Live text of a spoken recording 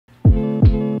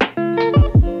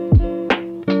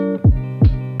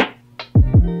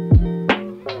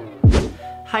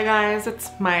Hi guys,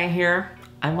 it's Maya here.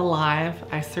 I'm alive.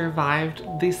 I survived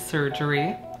the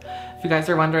surgery. If you guys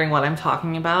are wondering what I'm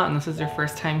talking about and this is your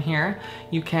first time here,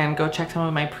 you can go check some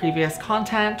of my previous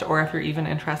content, or if you're even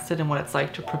interested in what it's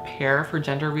like to prepare for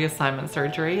gender reassignment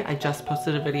surgery, I just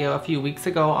posted a video a few weeks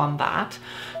ago on that,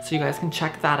 so you guys can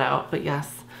check that out. But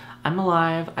yes, I'm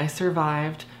alive. I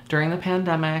survived during the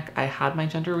pandemic. I had my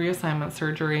gender reassignment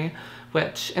surgery,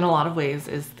 which in a lot of ways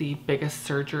is the biggest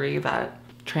surgery that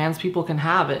trans people can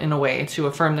have in a way to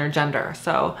affirm their gender.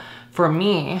 So for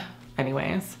me,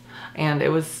 anyways, and it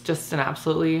was just an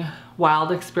absolutely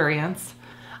wild experience.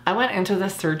 I went into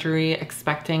this surgery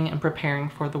expecting and preparing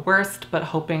for the worst, but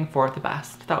hoping for the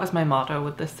best. That was my motto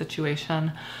with this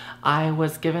situation. I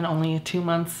was given only 2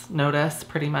 months notice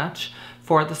pretty much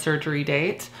for the surgery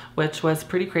date, which was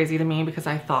pretty crazy to me because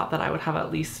I thought that I would have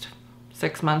at least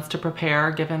 6 months to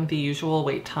prepare given the usual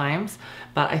wait times.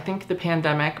 But I think the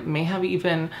pandemic may have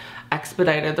even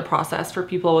expedited the process for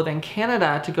people within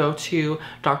Canada to go to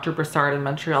Dr. Broussard in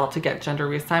Montreal to get gender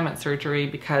reassignment surgery,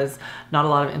 because not a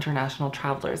lot of international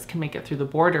travelers can make it through the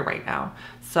border right now.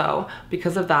 So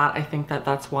because of that, I think that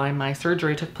that's why my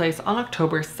surgery took place on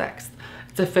October 6th.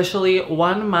 It's officially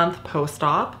 1 month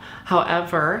post-op.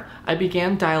 However, I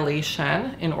began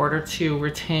dilation in order to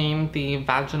retain the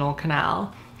vaginal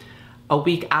canal a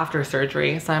week after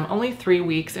surgery, so I'm only 3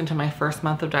 weeks into my first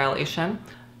month of dilation.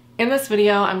 In this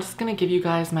video, I'm just gonna give you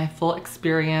guys my full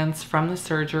experience from the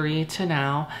surgery to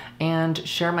now and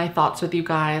share my thoughts with you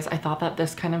guys. I thought that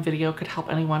this kind of video could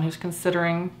help anyone who's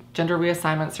considering gender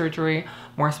reassignment surgery,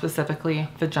 more specifically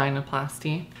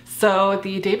vaginoplasty. So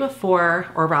the day before,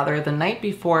 or rather the night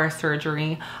before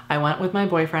surgery, I went with my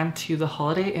boyfriend to the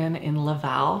Holiday Inn in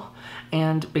Laval.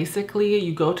 And basically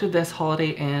you go to this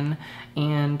Holiday Inn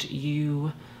and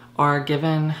you are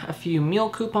given a few meal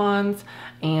coupons,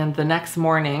 and the next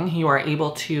morning you are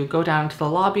able to go down to the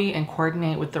lobby and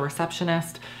coordinate with the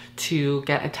receptionist to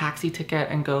get a taxi ticket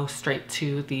and go straight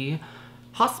to the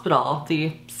hospital,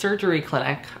 the surgery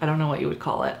clinic, I don't know what you would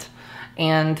call it.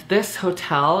 And this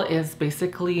hotel is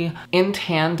basically in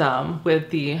tandem with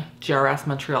the GRS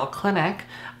Montreal clinic.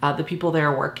 The people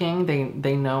there working,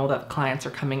 they know that clients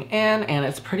are coming in, and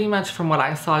it's pretty much, from what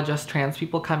I saw, just trans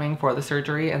people coming for the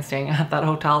surgery and staying at that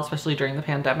hotel, especially during the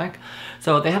pandemic.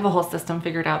 So they have a whole system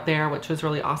figured out there, which was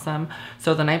really awesome.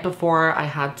 So the night before, I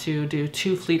had to do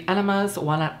 2 fleet enemas,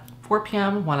 one at 4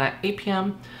 p.m., one at 8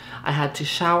 p.m. I had to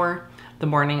shower. The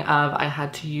morning of, I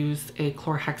had to use a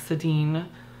chlorhexidine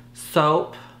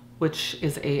soap, which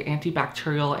is a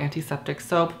antibacterial, antiseptic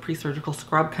soap, pre-surgical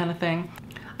scrub kind of thing.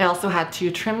 I also had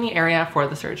to trim the area for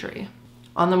the surgery.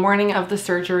 On the morning of the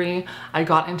surgery, I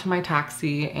got into my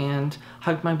taxi and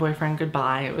hugged my boyfriend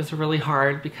goodbye. It was really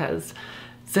hard because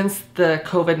since the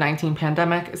COVID-19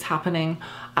 pandemic is happening,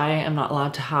 I am not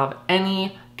allowed to have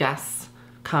any guests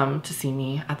come to see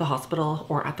me at the hospital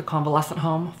or at the convalescent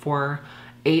home for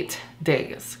 8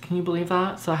 days. Can you believe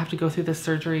that? So I have to go through this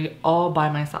surgery all by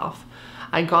myself.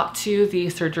 I got to the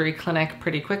surgery clinic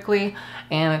pretty quickly,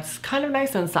 and it's kind of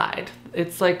nice inside.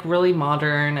 It's like really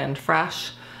modern and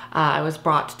fresh. I was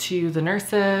brought to the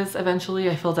nurses eventually.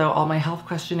 I filled out all my health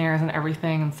questionnaires and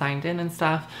everything and signed in and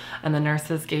stuff. And the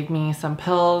nurses gave me some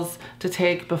pills to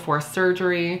take before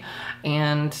surgery.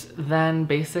 And then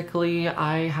basically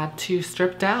I had to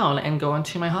strip down and go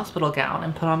into my hospital gown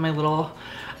and put on my little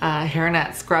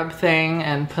hairnet scrub thing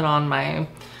and put on my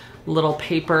little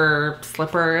paper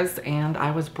slippers, and I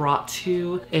was brought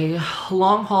to a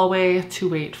long hallway to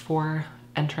wait for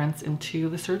entrance into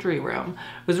the surgery room.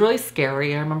 It was really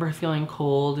scary. I remember feeling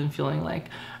cold and feeling like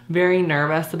very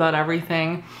nervous about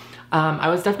everything. I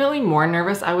was definitely more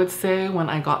nervous, I would say, when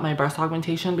I got my breast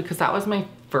augmentation, because that was my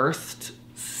first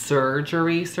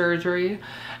surgery,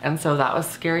 and so that was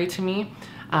scary to me.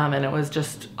 And it was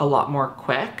just a lot more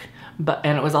quick.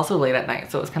 And it was also late at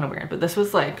night, so it was kind of weird. But this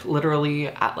was like literally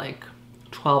at like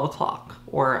 12 o'clock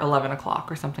or 11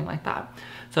 o'clock or something like that.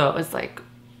 So it was like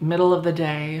middle of the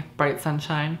day, bright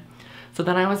sunshine. So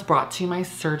then I was brought to my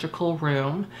surgical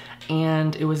room,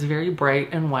 and it was very bright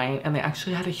and white, and they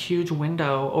actually had a huge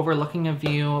window overlooking a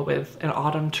view with an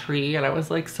autumn tree, and I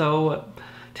was like so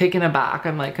taken aback.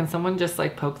 I'm like, can someone just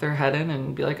like poke their head in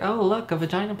and be like, oh look, a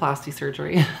vaginoplasty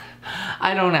surgery?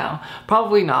 I don't know,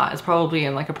 probably not. It's probably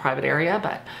in like a private area,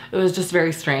 but it was just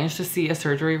very strange to see a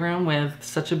surgery room with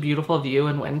such a beautiful view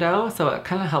and window. So it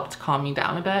kind of helped calm me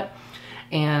down a bit.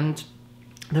 And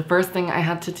the first thing I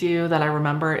had to do that I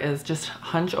remember is just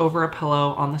hunch over a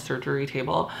pillow on the surgery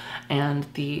table, and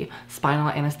the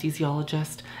spinal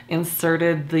anesthesiologist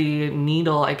inserted the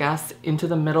needle, I guess, into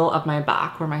the middle of my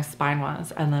back where my spine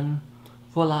was, and then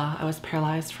voila, I was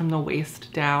paralyzed from the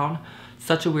waist down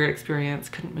Such a weird experience.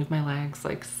 Couldn't move my legs,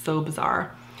 like so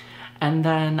bizarre. And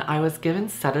then I was given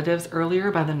sedatives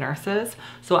earlier by the nurses.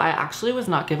 So I actually was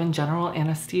not given general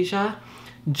anesthesia,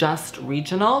 just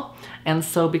regional. And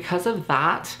so because of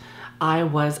that, I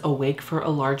was awake for a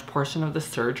large portion of the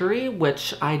surgery,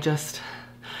 which I just,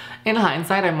 in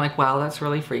hindsight, I'm like, wow, that's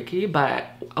really freaky. But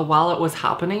while it was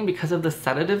happening, because of the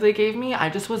sedative they gave me, I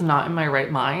just was not in my right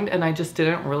mind. And I just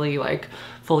didn't really like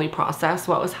fully process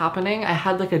what was happening. I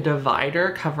had like a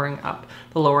divider covering up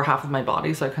the lower half of my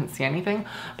body, so I couldn't see anything.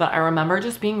 But I remember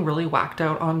just being really whacked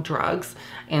out on drugs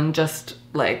and just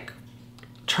like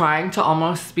trying to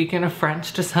almost speak in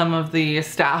French to some of the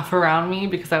staff around me,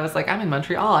 because I was like, I'm in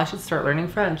Montreal, I should start learning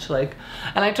French. Like,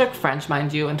 and I took French,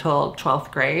 mind you, until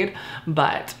 12th grade,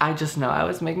 but I just know I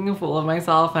was making a fool of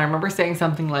myself. And I remember saying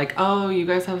something like, oh, you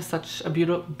guys have such a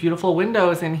beautiful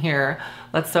windows in here.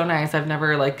 That's so nice. I've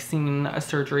never like seen a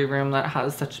surgery room that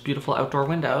has such beautiful outdoor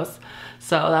windows.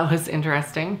 So that was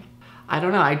interesting. I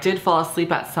don't know, I did fall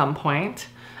asleep at some point,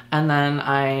 and then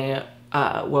I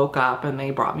woke up and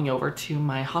they brought me over to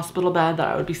my hospital bed that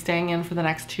I would be staying in for the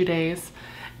next 2 days.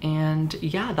 And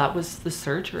yeah, that was the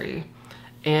surgery.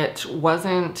 It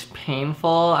wasn't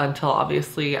painful until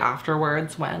obviously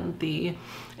afterwards, when the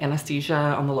anesthesia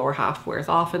on the lower half wears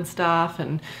off and stuff,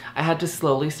 and I had to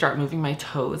slowly start moving my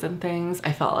toes and things.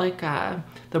 I felt like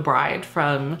the bride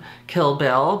from Kill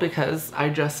Bill, because I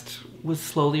just was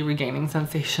slowly regaining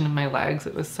sensation in my legs.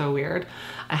 It was so weird.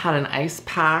 I had an ice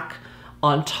pack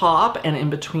on top and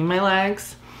in between my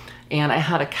legs, and I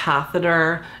had a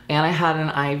catheter, and I had an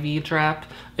IV drip.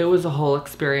 It was a whole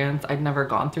experience. I'd never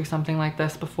gone through something like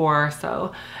this before,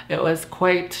 so it was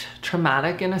quite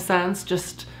traumatic in a sense,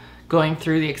 just going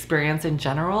through the experience in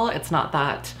general. It's not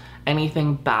that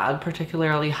anything bad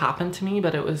particularly happened to me,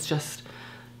 but it was just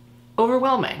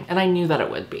overwhelming, and I knew that it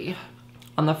would be.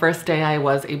 On the first day I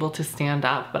was able to stand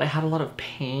up, but I had a lot of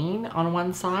pain on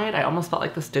one side. I almost felt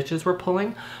like the stitches were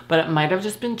pulling, but it might have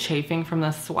just been chafing from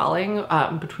the swelling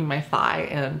between my thigh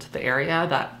and the area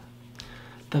that,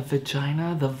 the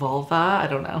vagina, the vulva, I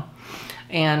don't know.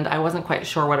 And I wasn't quite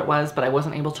sure what it was, but I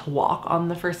wasn't able to walk on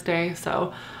the first day.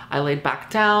 So I laid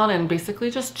back down and basically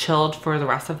just chilled for the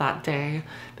rest of that day.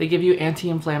 They give you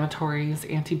anti-inflammatories,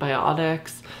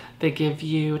 antibiotics. They give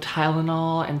you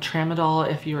Tylenol and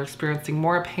Tramadol if you're experiencing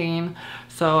more pain.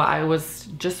 So I was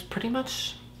just pretty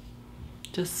much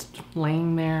just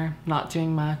laying there, not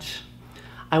doing much.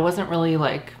 I wasn't really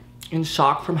like in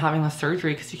shock from having the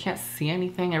surgery, because you can't see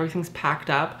anything. Everything's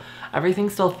packed up. Everything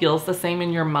still feels the same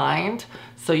in your mind.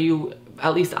 So you,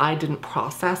 at least I didn't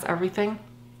process everything.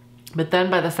 But then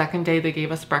by the second day, they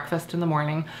gave us breakfast in the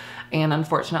morning, and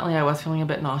unfortunately I was feeling a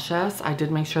bit nauseous. I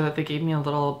did make sure that they gave me a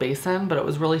little basin, but it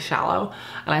was really shallow,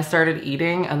 and I started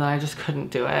eating, and then I just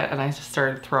couldn't do it, and I just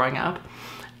started throwing up.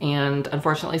 And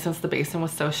unfortunately, since the basin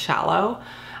was so shallow,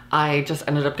 I just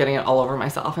ended up getting it all over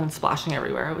myself and splashing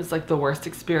everywhere. It was like the worst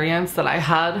experience that I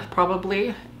had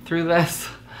probably through this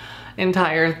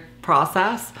entire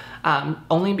process,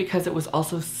 only because it was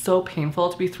also so painful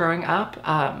to be throwing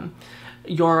up.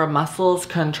 Your muscles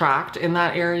contract in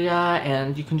that area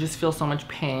and you can just feel so much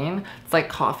pain. It's like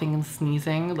coughing and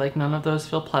sneezing, like none of those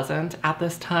feel pleasant at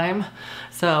this time.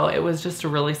 So it was just a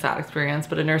really sad experience,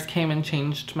 but a nurse came and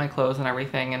changed my clothes and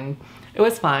everything, and it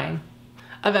was fine.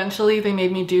 Eventually they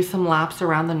made me do some laps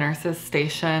around the nurses'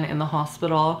 station in the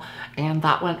hospital, and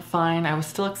that went fine. I was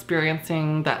still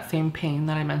experiencing that same pain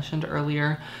that I mentioned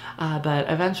earlier,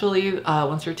 but eventually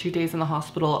once your 2 days in the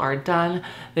hospital are done,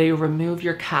 they remove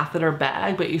your catheter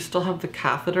bag, but you still have the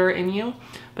catheter in you,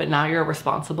 but now you're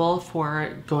responsible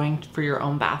for going for your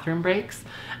own bathroom breaks,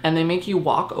 and they make you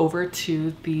walk over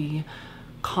to the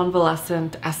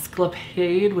convalescent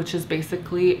escapade, which is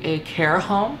basically a care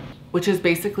home. With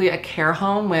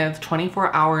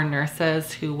 24-hour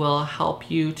nurses who will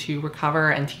help you to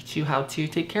recover and teach you how to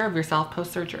take care of yourself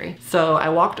post-surgery. So I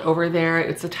walked over there.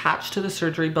 It's attached to the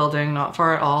surgery building, not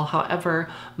far at all. However,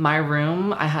 my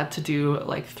room, I had to do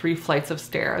like 3 flights of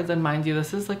stairs, and mind you,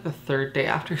 this is like the 3rd day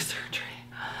after surgery.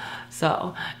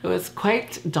 So it was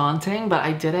quite daunting, but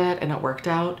I did it and it worked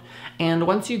out. And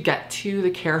once you get to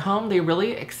the care home, they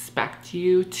really expect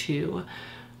you to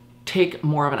take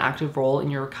more of an active role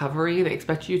in your recovery. They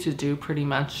expect you to do pretty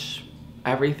much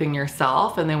everything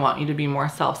yourself, and they want you to be more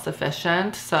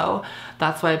self-sufficient. So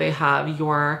that's why they have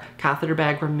your catheter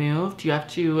bag removed. You have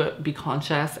to be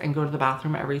conscious and go to the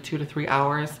bathroom every 2 to 3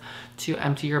 hours to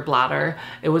empty your bladder.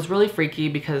 It was really freaky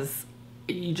because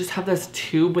you just have this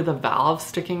tube with a valve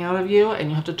sticking out of you, and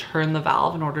you have to turn the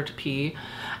valve in order to pee.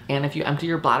 And if you empty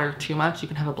your bladder too much, you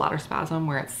can have a bladder spasm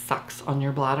where it sucks on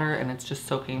your bladder, and it's just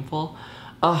so painful.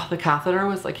 Oh, the catheter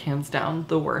was like hands down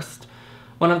the worst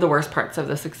one of the worst parts of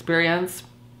this experience.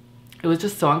 It was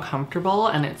just so uncomfortable,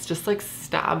 and it's just like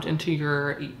stabbed into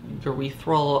your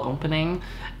urethral opening,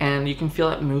 and you can feel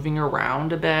it moving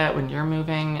around a bit when you're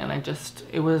moving, and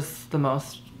it was the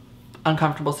most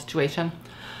uncomfortable situation.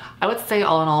 I would say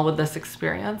all in all with this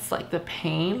experience, like the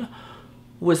pain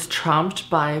was trumped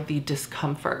by the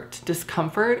discomfort.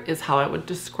 Discomfort is how I would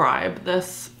describe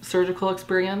this surgical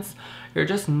experience. You're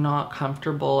just not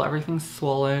comfortable, everything's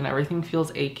swollen, everything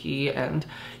feels achy, and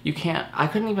I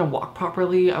couldn't even walk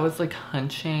properly. I was like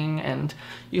hunching, and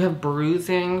you have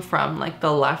bruising from like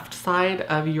the left side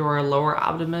of your lower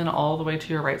abdomen all the way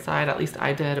to your right side. At least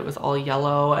I did. It was all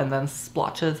yellow and then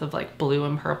splotches of like blue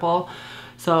and purple.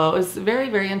 So it was very,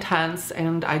 very intense,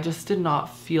 and I just did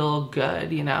not feel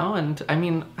good, you know? And I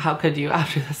mean, how could you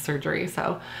after this surgery?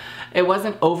 So it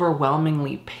wasn't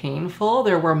overwhelmingly painful.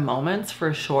 There were moments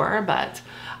for sure, but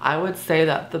I would say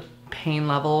that the pain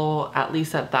level, at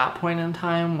least at that point in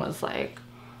time, was like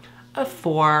a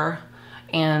 4.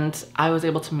 And I was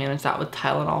able to manage that with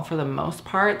Tylenol for the most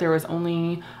part. There was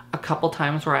only a couple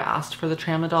times where I asked for the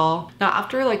tramadol. Now,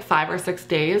 after like 5 or 6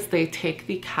 days, they take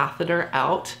the catheter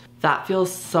out. That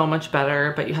feels so much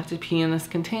better, but you have to pee in this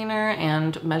container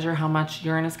and measure how much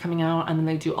urine is coming out, and then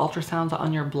they do ultrasounds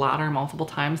on your bladder multiple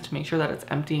times to make sure that it's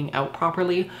emptying out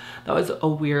properly. That was a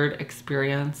weird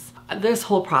experience. This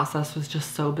whole process was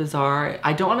just so bizarre.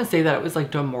 I don't want to say that it was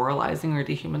like demoralizing or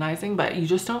dehumanizing, but you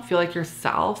just don't feel like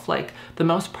yourself. Like the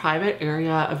most private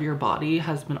area of your body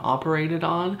has been operated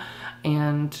on,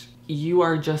 and you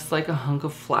are just like a hunk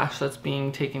of flesh that's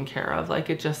being taken care of.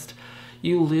 Like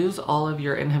you lose all of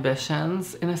your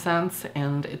inhibitions in a sense,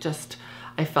 and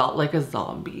I felt like a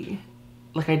zombie.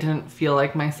 Like I didn't feel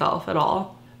like myself at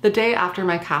all. The day after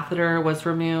my catheter was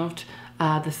removed,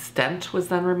 the stent was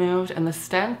then removed, and the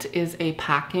stent is a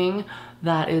packing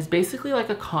that is basically like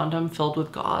a condom filled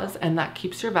with gauze, and that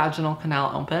keeps your vaginal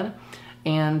canal open,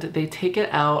 and they take it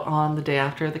out on the day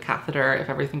after the catheter if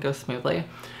everything goes smoothly.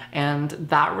 And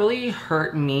that really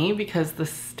hurt me because the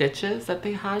stitches that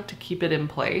they had to keep it in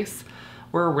place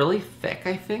were really thick,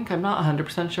 I think. I'm not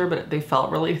 100% sure, but they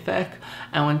felt really thick.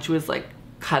 And when she was like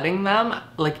cutting them,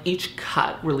 like each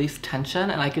cut released tension,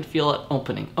 and I could feel it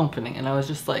opening. And I was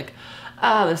just like,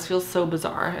 this feels so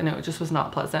bizarre, and it just was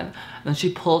not pleasant. And then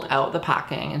she pulled out the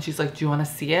packing, and she's like, do you want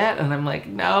to see it? And I'm like,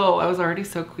 no, I was already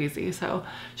so queasy. So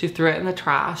she threw it in the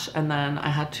trash, and then I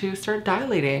had to start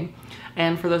dilating.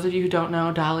 And for those of you who don't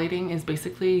know, dilating is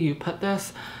basically you put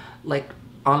this like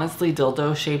honestly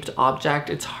dildo shaped object.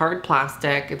 It's hard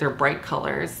plastic, they're bright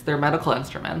colors, they're medical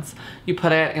instruments. You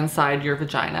put it inside your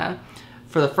vagina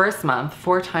for the first month,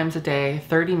 4 times a day,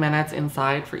 30 minutes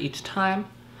inside for each time.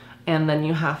 And then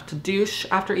you have to douche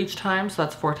after each time, so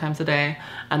that's 4 times a day.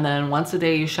 And then once a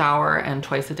day you shower, and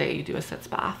twice a day you do a sitz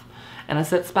bath. And a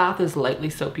sitz bath is lightly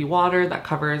soapy water that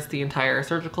covers the entire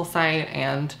surgical site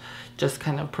and just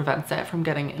kind of prevents it from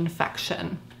getting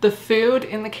infection. The food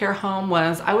in the care home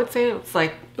was, I would say it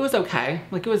was okay.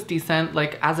 Like it was decent.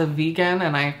 Like as a vegan,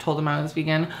 and I told them I was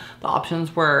vegan, the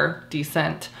options were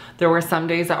decent. There were some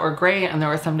days that were great, and there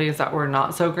were some days that were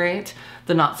not so great.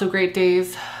 The not so great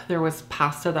days, there was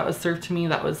pasta that was served to me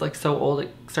that was like so old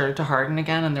it started to harden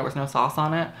again, and there was no sauce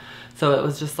on it. So it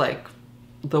was just like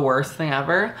the worst thing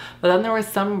ever. But then there was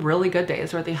some really good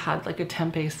days where they had like a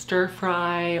tempeh stir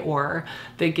fry, or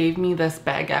they gave me this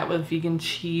baguette with vegan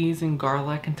cheese and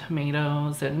garlic and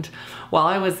tomatoes. And while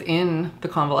I was in the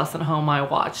convalescent home, I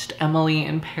watched Emily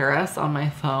in Paris on my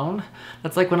phone.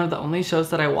 That's like one of the only shows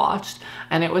that I watched,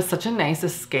 and it was such a nice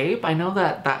escape. I know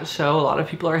that show, a lot of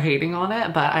people are hating on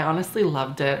it, but I honestly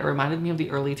loved it. It reminded me of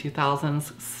the early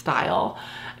 2000s style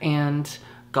and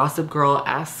Gossip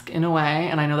Girl-esque in a way,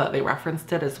 and I know that they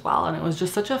referenced it as well, and it was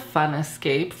just such a fun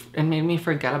escape and made me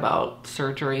forget about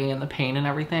surgery and the pain and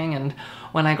everything. And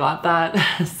when I got that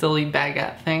silly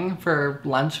baguette thing for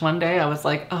lunch one day, I was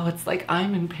like, oh, it's like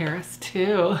I'm in Paris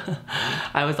too.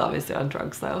 I was obviously on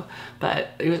drugs though,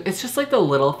 but it's just like the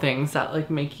little things that like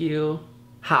make you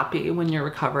happy when you're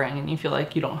recovering and you feel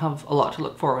like you don't have a lot to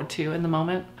look forward to in the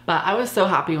moment. But I was so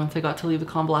happy once I got to leave the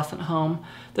convalescent home.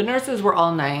 The nurses were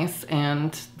all nice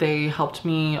and they helped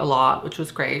me a lot, which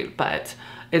was great, but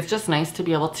it's just nice to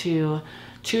be able to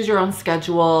choose your own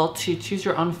schedule, to choose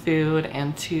your own food,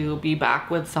 and to be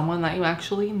back with someone that you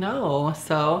actually know.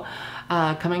 So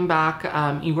coming back,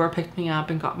 Igor picked me up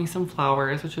and got me some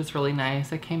flowers, which was really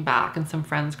nice. I came back and some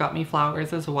friends got me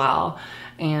flowers as well.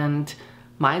 And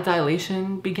my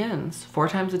dilation begins. 4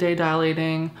 times a day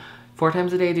dilating, 4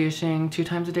 times a day douching, 2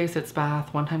 times a day sitz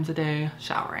bath, 1 time a day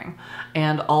showering.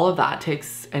 And all of that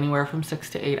takes anywhere from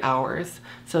 6 to 8 hours.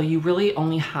 So you really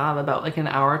only have about like an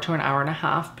hour to an hour and a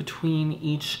half between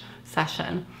each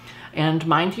session. And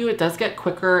mind you, it does get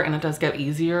quicker and it does get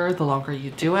easier the longer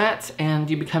you do it, and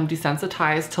you become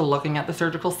desensitized to looking at the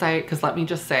surgical site. Because let me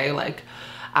just say, like,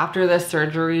 after this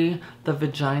surgery, the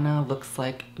vagina looks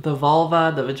like, the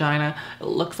vulva, the vagina, it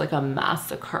looks like a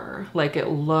massacre. Like, it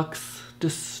looks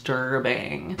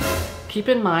disturbing. Keep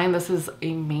in mind, this is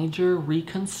a major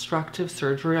reconstructive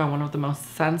surgery on one of the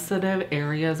most sensitive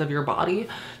areas of your body.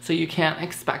 So you can't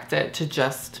expect it to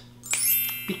just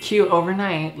be cute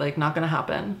overnight. Like, not gonna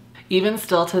happen. Even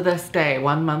still to this day,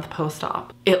 1 month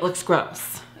post-op, it looks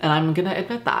gross. And I'm gonna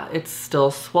admit that. It's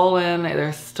still swollen,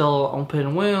 there's still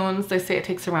open wounds. They say it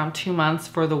takes around 2 months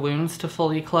for the wounds to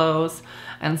fully close.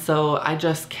 And so I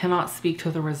just cannot speak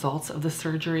to the results of the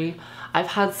surgery. I've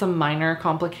had some minor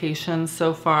complications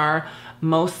so far,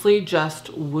 mostly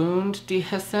just wound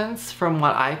dehiscence from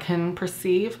what I can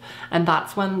perceive. And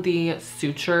that's when the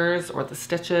sutures or the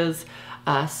stitches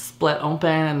split open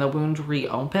and the wound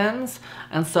reopens.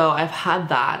 And so I've had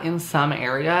that in some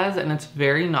areas and it's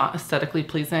very not aesthetically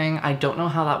pleasing. I don't know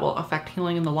how that will affect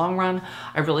healing in the long run.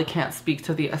 I really can't speak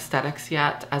to the aesthetics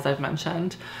yet, as I've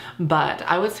mentioned, but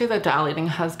I would say that dilating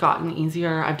has gotten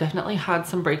easier. I've definitely had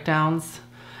some breakdowns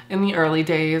in the early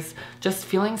days, just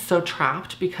feeling so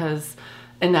trapped because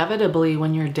inevitably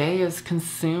when your day is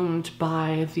consumed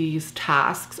by these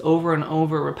tasks over and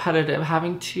over, repetitive,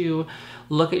 having to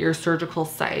look at your surgical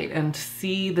site and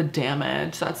see the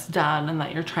damage that's done and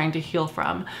that you're trying to heal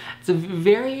from, it's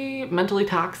very mentally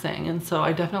taxing. And so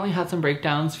I definitely had some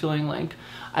breakdowns feeling like,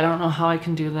 I don't know how I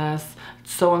can do this.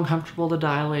 It's so uncomfortable to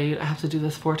dilate. I have to do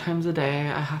this 4 times a day.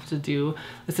 I have to do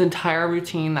this entire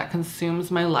routine that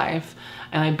consumes my life,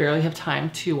 and I barely have time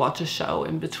to watch a show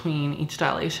in between each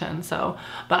dilation. So,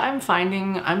 but I'm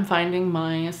finding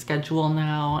my schedule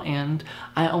now, and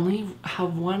I only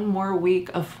have 1 more week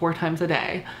of 4 times a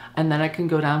day, and then I can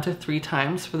go down to 3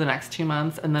 times for the next 2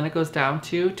 months, and then it goes down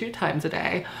to 2 times a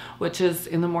day, which is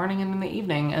in the morning and in the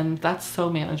evening, and that's so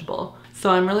manageable. So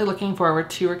I'm really looking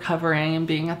forward to recovering and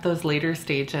being at those later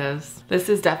stages. This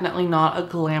is definitely not a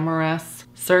glamorous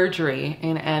surgery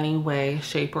in any way,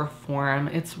 shape, or form.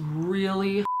 It's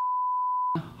really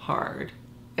hard.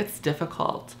 It's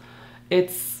difficult.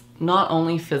 It's not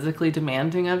only physically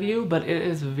demanding of you, but it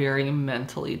is very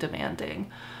mentally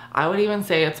demanding. I would even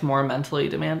say it's more mentally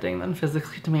demanding than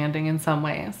physically demanding in some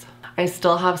ways. I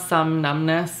still have some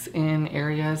numbness in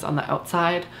areas on the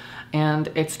outside, and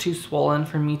it's too swollen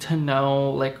for me to know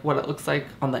like what it looks like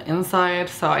on the inside,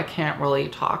 so I can't really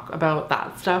talk about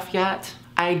that stuff yet.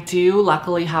 I do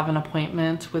luckily have an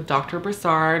appointment with Dr.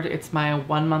 Broussard. It's my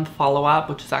 1 month follow-up,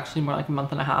 which is actually more like a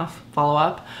month and a half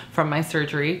follow-up from my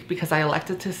surgery, because I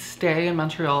elected to stay in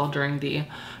Montreal during the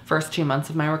first 2 months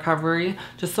of my recovery,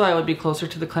 just so I would be closer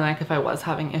to the clinic if I was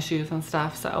having issues and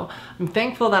stuff. So I'm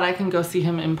thankful that I can go see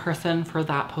him in person for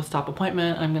that post-op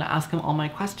appointment. I'm gonna ask him all my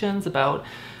questions about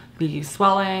the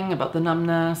swelling, about the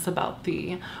numbness, about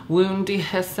the wound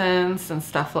dehiscence and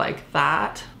stuff like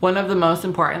that. One of the most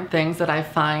important things that I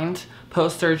find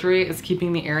post-surgery is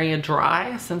keeping the area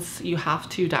dry. Since you have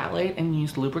to dilate and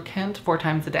use lubricant 4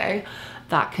 times a day,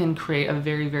 that can create a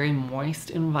very, very moist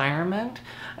environment.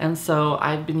 And so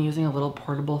I've been using a little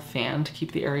portable fan to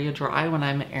keep the area dry when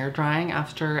I'm air drying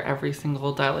after every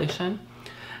single dilation.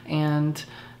 And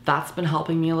that's been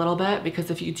helping me a little bit, because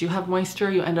if you do have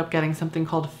moisture, you end up getting something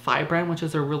called fibrin, which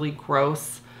is a really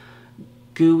gross,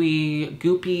 gooey,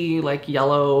 goopy, like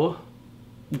yellow,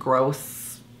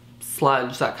 gross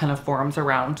sludge that kind of forms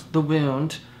around the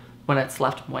wound when it's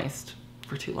left moist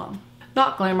for too long.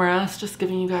 Not glamorous, just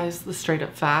giving you guys the straight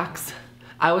up facts.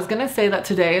 I was gonna say that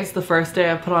today is the first day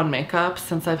I've put on makeup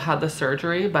since I've had the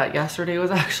surgery, but yesterday was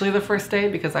actually the first day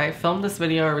because I filmed this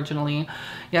video originally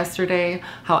yesterday.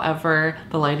 However,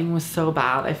 the lighting was so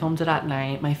bad. I filmed it at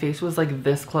night. My face was like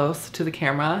this close to the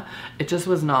camera. It just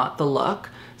was not the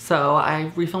look. So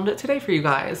I refilmed it today for you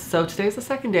guys. So today's the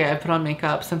second day I put on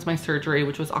makeup since my surgery,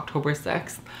 which was October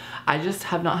 6th. I just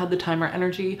have not had the time or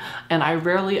energy, and I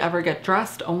rarely ever get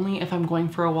dressed, only if I'm going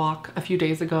for a walk. A few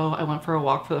days ago, I went for a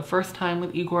walk for the first time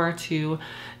with Igor to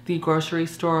the grocery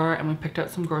store, and we picked out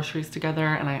some groceries together,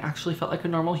 and I actually felt like a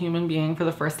normal human being for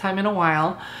the first time in a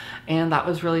while, and that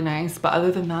was really nice. But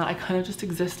other than that, I kind of just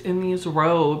exist in these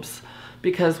robes,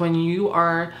 because when you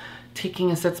are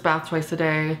taking a sitz bath twice a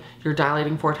day, you're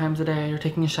dilating 4 times a day, you're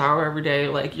taking a shower every day,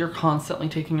 like you're constantly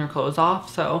taking your clothes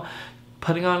off. So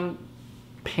putting on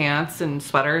pants and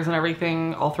sweaters and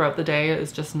everything all throughout the day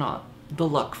is just not the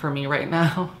look for me right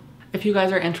now. If you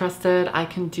guys are interested, I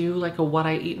can do like a what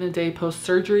I eat in a day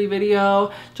post-surgery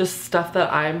video, just stuff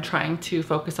that I'm trying to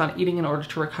focus on eating in order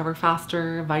to recover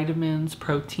faster, vitamins,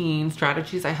 protein,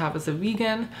 strategies I have as a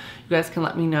vegan. You guys can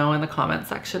let me know in the comment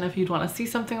section if you'd want to see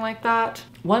something like that.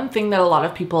 One thing that a lot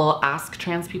of people ask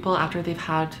trans people after they've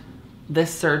had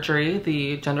this surgery,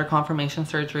 the gender confirmation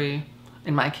surgery,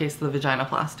 in my case, the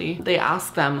vaginoplasty, they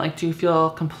ask them like, do you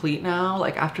feel complete now?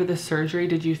 Like after this surgery,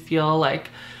 did you feel like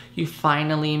you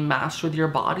finally matched with your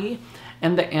body?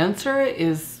 And the answer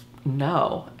is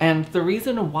no. And the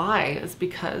reason why is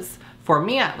because, for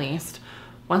me at least,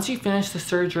 once you finish the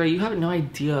surgery, you have no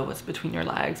idea what's between your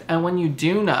legs. And when you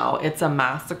do know, it's a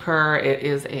massacre. It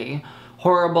is a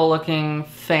horrible looking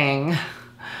thing.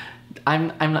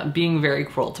 I'm not being very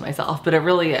cruel to myself, but it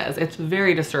really is. It's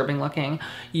very disturbing looking.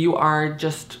 You are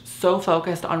just so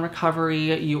focused on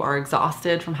recovery. You are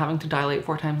exhausted from having to dilate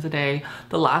 4 times a day.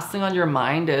 The last thing on your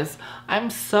mind is,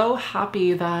 I'm so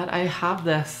happy that I have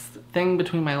this thing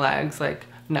between my legs. Like,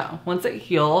 no. Once it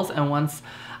heals and once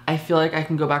I feel like I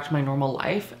can go back to my normal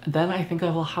life, then I think I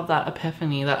will have that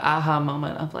epiphany, that aha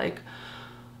moment of like,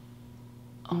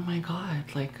 oh my God,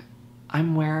 like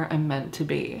I'm where I'm meant to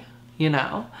be. You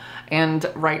know? And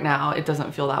right now it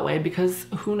doesn't feel that way because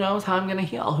who knows how I'm gonna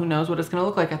heal? Who knows what it's gonna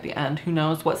look like at the end? Who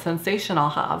knows what sensation I'll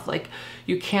have? Like,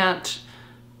 you can't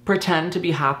pretend to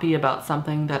be happy about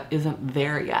something that isn't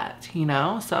there yet, you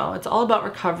know? So it's all about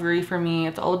recovery for me.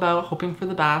 It's all about hoping for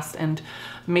the best and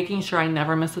making sure I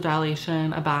never miss a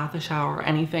dilation, a bath, a shower,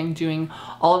 anything, doing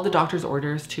all of the doctor's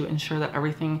orders to ensure that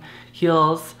everything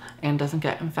heals and doesn't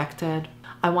get infected.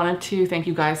 I wanted to thank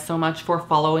you guys so much for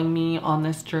following me on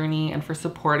this journey and for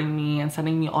supporting me and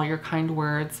sending me all your kind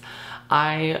words.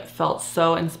 I felt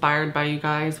so inspired by you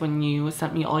guys when you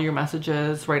sent me all your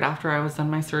messages right after I was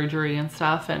done my surgery and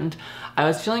stuff, and I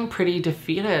was feeling pretty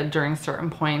defeated during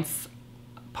certain points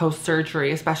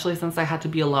post-surgery, especially since I had to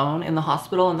be alone in the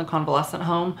hospital, in the convalescent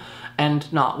home,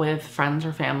 and not with friends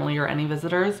or family or any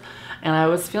visitors. And I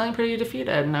was feeling pretty defeated,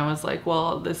 and I was like,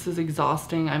 well, this is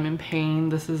exhausting. I'm in pain.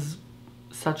 This is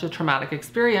such a traumatic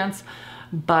experience.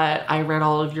 But I read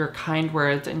all of your kind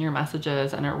words and your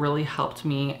messages, and it really helped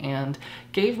me and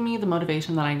gave me the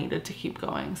motivation that I needed to keep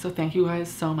going. So thank you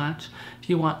guys so much. If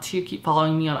you want to keep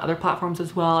following me on other platforms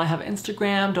as well, I have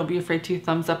Instagram. Don't be afraid to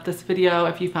thumbs up this video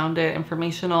if you found it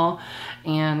informational,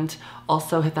 and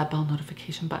also hit that bell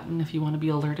notification button if you want to be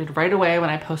alerted right away when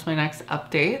I post my next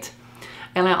update.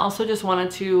 And I also just wanted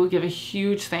to give a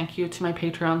huge thank you to my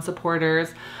Patreon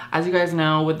supporters. As you guys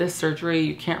know, with this surgery,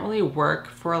 you can't really work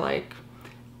for like,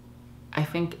 I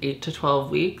think 8 to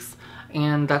 12 weeks.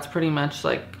 And that's pretty much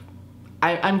like,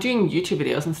 I'm doing YouTube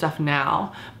videos and stuff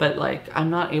now, but like I'm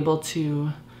not able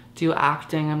to do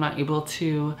acting. I'm not able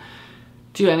to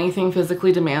do anything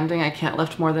physically demanding. I can't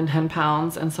lift more than 10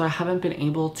 pounds. And so I haven't been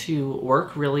able to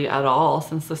work really at all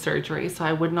since the surgery. So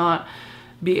I would not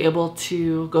be able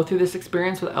to go through this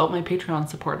experience without my Patreon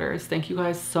supporters. Thank you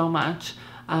guys so much.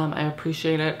 I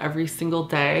appreciate it every single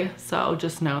day. So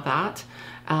just know that.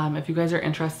 If you guys are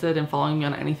interested in following me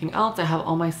on anything else, I have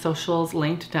all my socials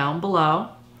linked down below.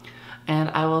 And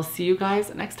I will see you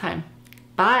guys next time.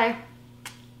 Bye.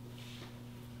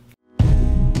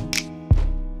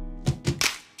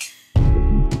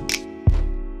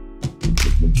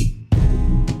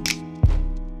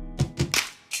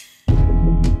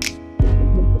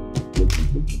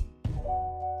 Thank you.